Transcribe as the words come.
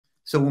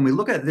So when we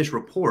look at this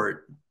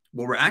report,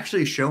 what we're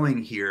actually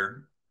showing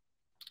here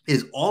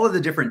is all of the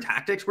different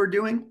tactics we're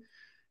doing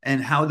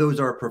and how those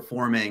are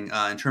performing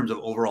in terms of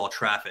overall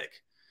traffic.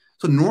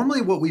 So normally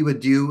what we would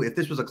do if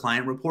this was a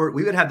client report,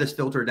 we would have this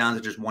filter down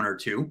to just one or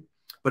two.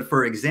 But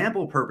for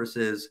example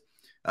purposes,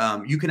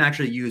 you can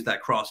actually use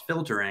that cross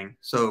filtering.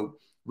 So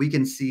we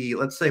can see,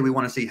 let's say we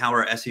want to see how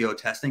our SEO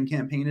testing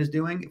campaign is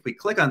doing. If we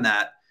click on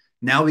that,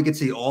 now we can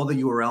see all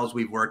the URLs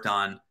we've worked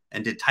on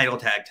and did title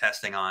tag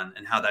testing on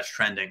and how that's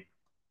trending.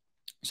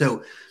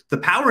 So the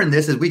power in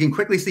this is we can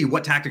quickly see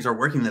what tactics are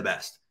working the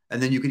best. And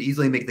then you can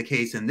easily make the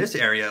case in this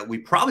area, we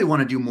probably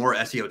want to do more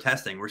SEO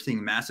testing. We're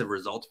seeing massive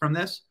results from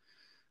this.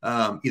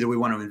 Either we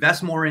want to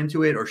invest more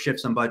into it or shift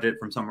some budget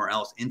from somewhere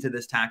else into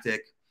this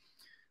tactic.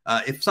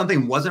 If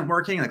something wasn't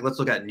working, like let's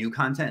look at new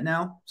content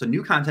now. So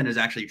new content is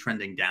actually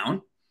trending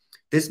down.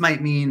 This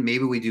might mean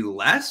maybe we do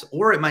less,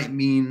 or it might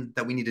mean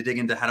that we need to dig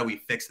into how do we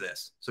fix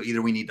this. So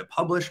either we need to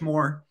publish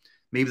more,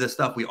 maybe the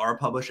stuff we are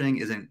publishing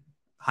isn't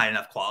high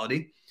enough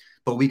quality,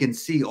 but we can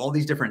see all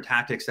these different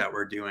tactics that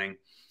we're doing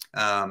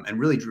and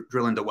really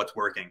drill into what's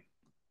working.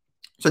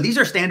 So these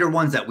are standard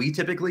ones that we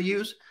typically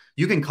use.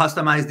 You can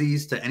customize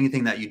these to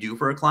anything that you do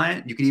for a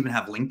client. You can even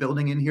have link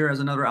building in here as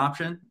another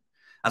option.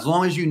 As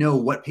long as you know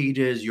what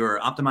pages you're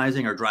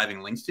optimizing or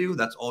driving links to,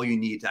 that's all you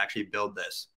need to actually build this.